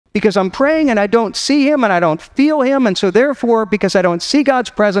because I'm praying and I don't see him and I don't feel him. And so therefore, because I don't see God's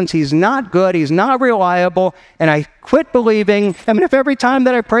presence, he's not good, he's not reliable, and I quit believing. I mean, if every time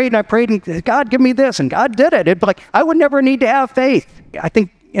that I prayed and God, give me this, and God did it, it'd be like, I would never need to have faith. I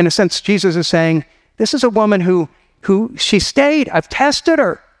think, in a sense, Jesus is saying, this is a woman who she stayed. I've tested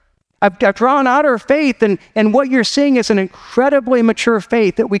her. I've drawn out her faith, and what you're seeing is an incredibly mature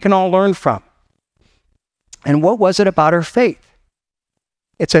faith that we can all learn from. And what was it about her faith?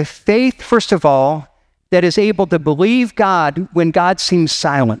 It's a faith, first of all, that is able to believe God when God seems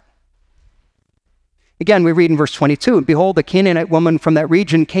silent. Again, we read in verse 22, behold, the Canaanite woman from that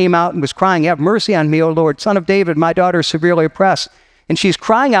region came out and was crying, have mercy on me, O Lord, son of David, my daughter is severely oppressed. And she's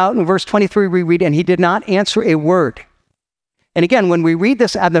crying out. In verse 23, we read, and he did not answer a word. And again, when we read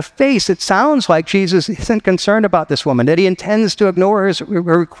this on the face, it sounds like Jesus isn't concerned about this woman, that he intends to ignore her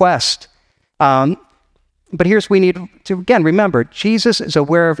request. But here's we need to, again, remember, Jesus is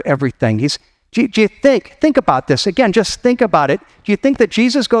aware of everything. Do you think about this? Again, just think about it. Do you think that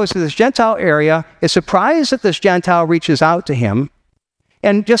Jesus goes to this Gentile area, is surprised that this Gentile reaches out to him,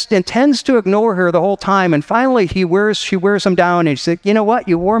 and just intends to ignore her the whole time, and finally she wears him down, and she said, you know what,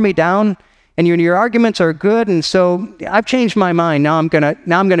 you wore me down, and your arguments are good, and so I've changed my mind. Now I'm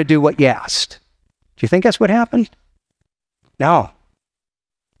gonna do what you asked. Do you think that's what happened? No.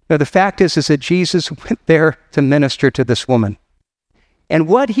 No, the fact is that Jesus went there to minister to this woman. And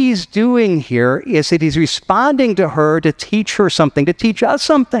what he's doing here is that he's responding to her to teach her something, to teach us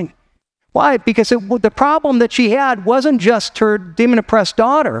something. Why? Because the problem that she had wasn't just her demon-oppressed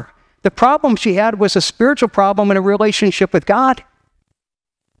daughter. The problem she had was a spiritual problem in a relationship with God.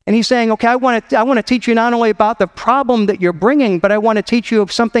 And he's saying, okay, I want to teach you not only about the problem that you're bringing, but I want to teach you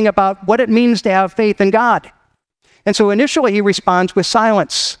something about what it means to have faith in God. And so initially he responds with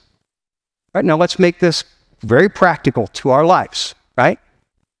silence. Right, now let's make this very practical to our lives, right?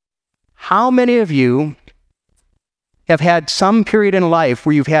 How many of you have had some period in life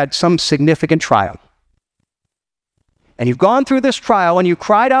where you've had some significant trial? And you've gone through this trial and you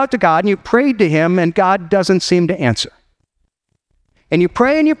cried out to God and you prayed to him and God doesn't seem to answer. And you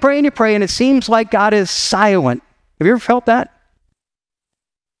pray and you pray and you pray and it seems like God is silent. Have you ever felt that?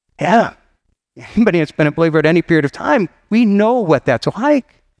 Yeah. Anybody that's been a believer at any period of time, we know what that's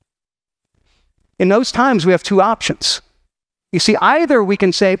like. In those times, we have two options. You see, either we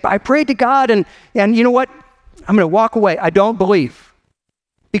can say, I prayed to God and you know what? I'm going to walk away. I don't believe.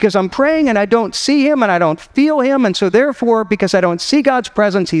 Because I'm praying and I don't see him and I don't feel him. And so therefore, because I don't see God's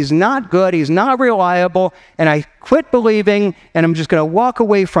presence, he's not good, he's not reliable, and I quit believing and I'm just going to walk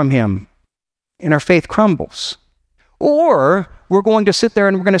away from him. And our faith crumbles. Or we're going to sit there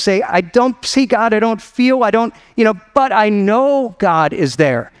and we're going to say, I don't see God, I don't feel, but I know God is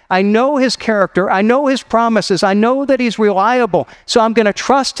there. I know his character, I know his promises, I know that he's reliable, so I'm going to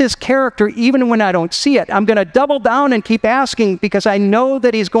trust his character even when I don't see it. I'm going to double down and keep asking because I know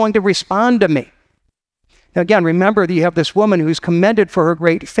that he's going to respond to me. Now again, remember that you have this woman who's commended for her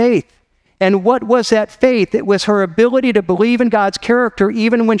great faith. And what was that faith? It was her ability to believe in God's character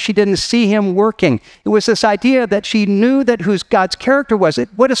even when she didn't see him working. It was this idea that she knew that who God's character was.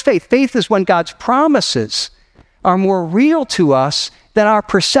 What is faith? Faith is when God's promises are more real to us than our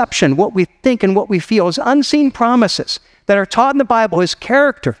perception, what we think and what we feel. Is unseen promises that are taught in the Bible, his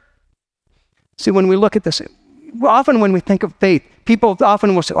character. See, when we look at this, often when we think of faith, people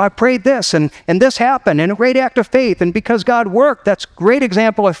often will say, I prayed this and this happened, and a great act of faith, and because God worked, that's a great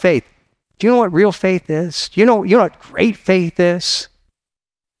example of faith. Do you know what real faith is? Do you know what great faith is?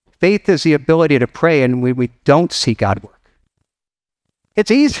 Faith is the ability to pray and we don't see God work. It's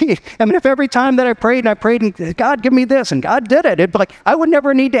easy. I mean, if every time that I prayed and God, give me this, and God did it, it'd be like, I would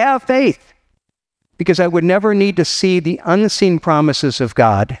never need to have faith because I would never need to see the unseen promises of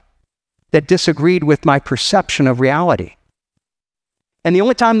God that disagreed with my perception of reality. And the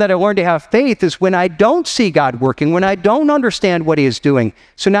only time that I learn to have faith is when I don't see God working, when I don't understand what he is doing.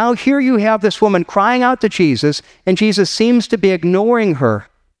 So now here you have this woman crying out to Jesus, and Jesus seems to be ignoring her.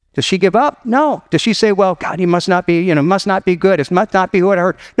 Does she give up? No. Does she say, well, God, he must not be good. It must not be what I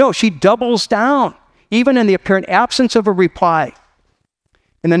heard. No, she doubles down, even in the apparent absence of a reply.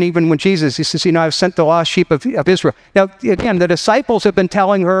 And then even when Jesus, he says, I've sent the lost sheep of Israel. Now, again, the disciples have been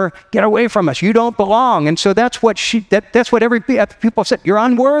telling her, get away from us. You don't belong. And so that's what every people said. You're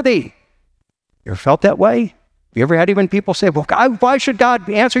unworthy. You ever felt that way? Have you ever had even people say, well, God, why should God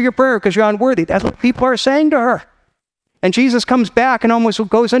answer your prayer? Because you're unworthy. That's what people are saying to her. And Jesus comes back and almost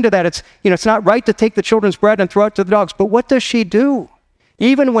goes into that. It's not right to take the children's bread and throw it to the dogs. But what does she do?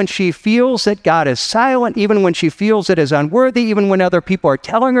 Even when she feels that God is silent, even when she feels it is unworthy, even when other people are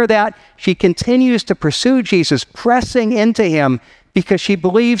telling her that, she continues to pursue Jesus, pressing into him because she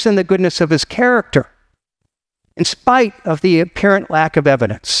believes in the goodness of his character, in spite of the apparent lack of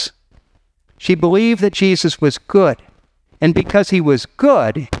evidence. She believed that Jesus was good, and because he was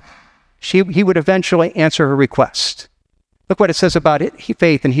good, he would eventually answer her request. Look what it says about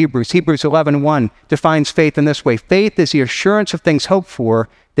faith in Hebrews. Hebrews 11:1 defines faith in this way. Faith is the assurance of things hoped for,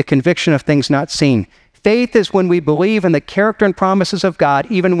 the conviction of things not seen. Faith is when we believe in the character and promises of God,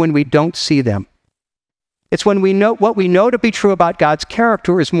 even when we don't see them. It's when we know what we know to be true about God's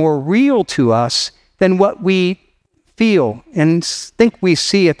character is more real to us than what we feel and think we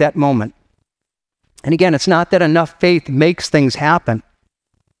see at that moment. And again, it's not that enough faith makes things happen.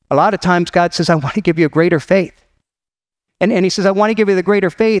 A lot of times God says, I want to give you a greater faith. And he says, I want to give you the greater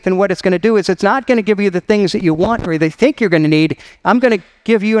faith. And what it's going to do is it's not going to give you the things that you want or they think you're going to need. I'm going to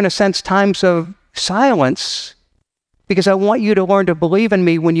give you, in a sense, times of silence because I want you to learn to believe in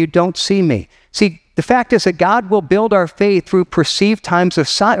me when you don't see me. See, the fact is that God will build our faith through perceived times of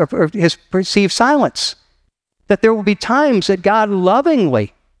or his perceived silence. That there will be times that God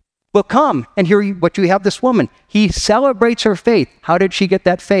lovingly will come and hear what you have this woman. He celebrates her faith. How did she get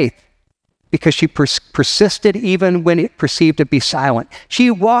that faith? Because she persisted even when it perceived to be silent. She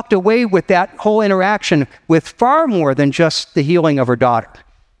walked away with that whole interaction with far more than just the healing of her daughter.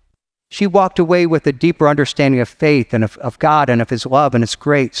 She walked away with a deeper understanding of faith and of God and of his love and his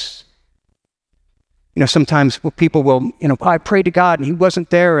grace. Sometimes people will, I prayed to God and he wasn't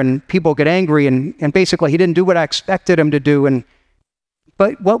there, and people get angry and basically he didn't do what I expected him to do.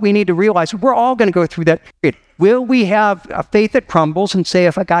 But what we need to realize, we're all going to go through that period. Will we have a faith that crumbles and say,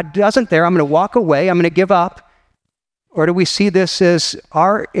 if God doesn't there, I'm going to walk away, I'm going to give up? Or do we see this as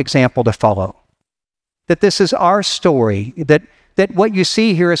our example to follow? That this is our story, that what you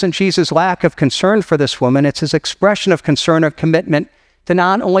see here isn't Jesus' lack of concern for this woman, it's his expression of concern or commitment to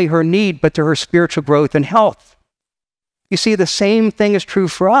not only her need, but to her spiritual growth and health. You see, the same thing is true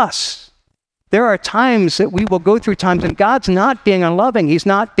for us. There are times that we will go through times, and God's not being unloving. He's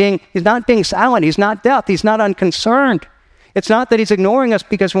not being silent. He's not deaf. He's not unconcerned. It's not that he's ignoring us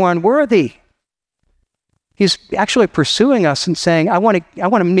because we're unworthy. He's actually pursuing us and saying, I want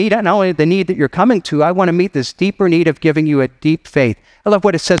to meet not only the need that you're coming to, I want to meet this deeper need of giving you a deep faith. I love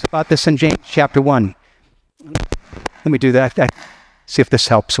what it says about this in James chapter 1. Let me do that. See if this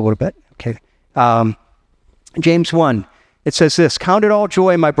helps a little bit. Okay. James 1. It says this, count it all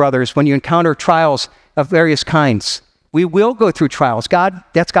joy, my brothers, when you encounter trials of various kinds. We will go through trials.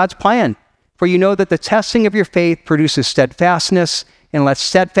 That's God's plan. For you know that the testing of your faith produces steadfastness, and let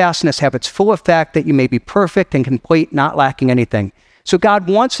steadfastness have its full effect, that you may be perfect and complete, not lacking anything. So God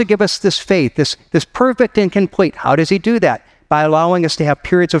wants to give us this faith, this perfect and complete. How does he do that? By allowing us to have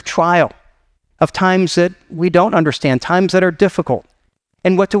periods of trial, of times that we don't understand, times that are difficult.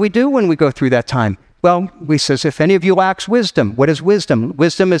 And what do we do when we go through that time? Well, he says, if any of you lacks wisdom, what is wisdom?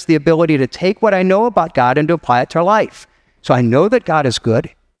 Wisdom is the ability to take what I know about God and to apply it to life. So I know that God is good.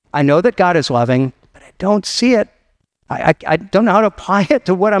 I know that God is loving, but I don't see it. I don't know how to apply it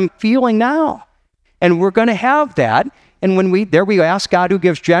to what I'm feeling now. And we're going to have that. And when we ask God, who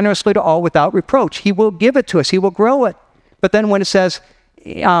gives generously to all without reproach, he will give it to us. He will grow it. But then when it says,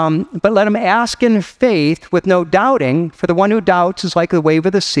 but let him ask in faith with no doubting, for the one who doubts is like the wave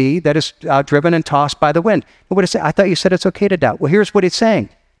of the sea that is driven and tossed by the wind. And what it say? I thought you said it's okay to doubt. Well, here's what it's saying,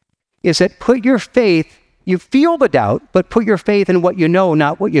 is that put your faith, you feel the doubt, but put your faith in what you know,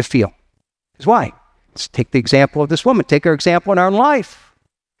 not what you feel. Because why? Let's take the example of this woman. Take her example in our life.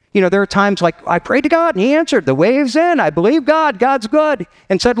 There are times like, I prayed to God and he answered. The wave's in. I believe God. God's good.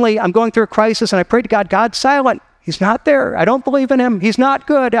 And suddenly I'm going through a crisis and I prayed to God. God's silent. He's not there. I don't believe in him. He's not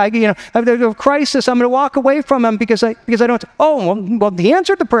good. There's a crisis. I'm going to walk away from him because I don't. Well, he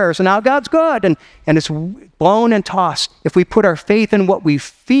answered the prayer, so now God's good. And it's blown and tossed. If we put our faith in what we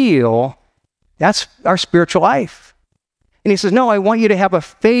feel, that's our spiritual life. And he says, no, I want you to have a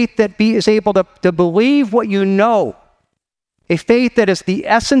faith that is able to believe what you know. A faith that is the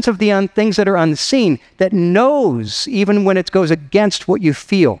essence of the things that are unseen, that knows even when it goes against what you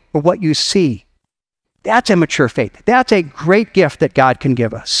feel or what you see. That's a mature faith. That's a great gift that God can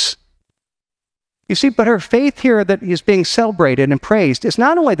give us. You see, but her faith here that is being celebrated and praised is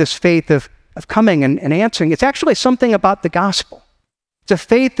not only this faith of coming and answering, it's actually something about the gospel. It's a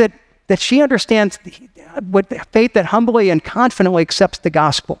faith that she understands, faith that humbly and confidently accepts the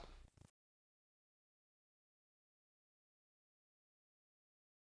gospel.